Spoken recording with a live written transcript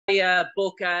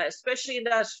Book, especially in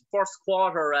that first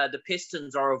quarter, the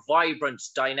Pistons are a vibrant,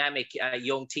 dynamic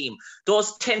young team.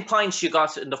 Those 10 points you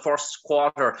got in the first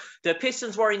quarter, the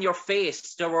Pistons were in your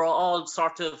face. There were all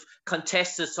sort of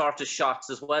contested sort of shots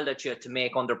as well that you had to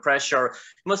make under pressure.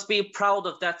 You must be proud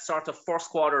of that sort of first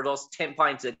quarter, those 10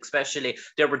 points especially.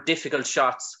 They were difficult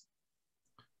shots.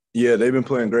 Yeah, they've been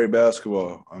playing great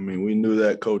basketball. I mean, we knew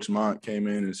that Coach Mont came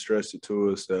in and stressed it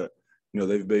to us that,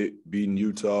 they've beaten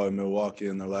Utah and Milwaukee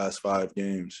in their last 5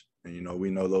 games. And, we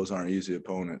know those aren't easy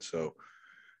opponents. So,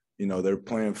 they're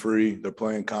playing free, they're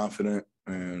playing confident.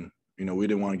 And, we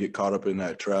didn't want to get caught up in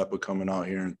that trap of coming out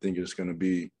here and thinking it's going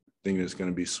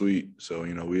to be sweet. So,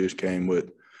 we just came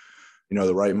with,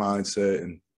 the right mindset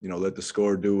and, let the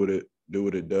score do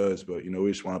what it does. But,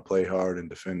 we just want to play hard and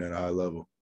defend at a high level.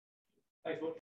 Thanks,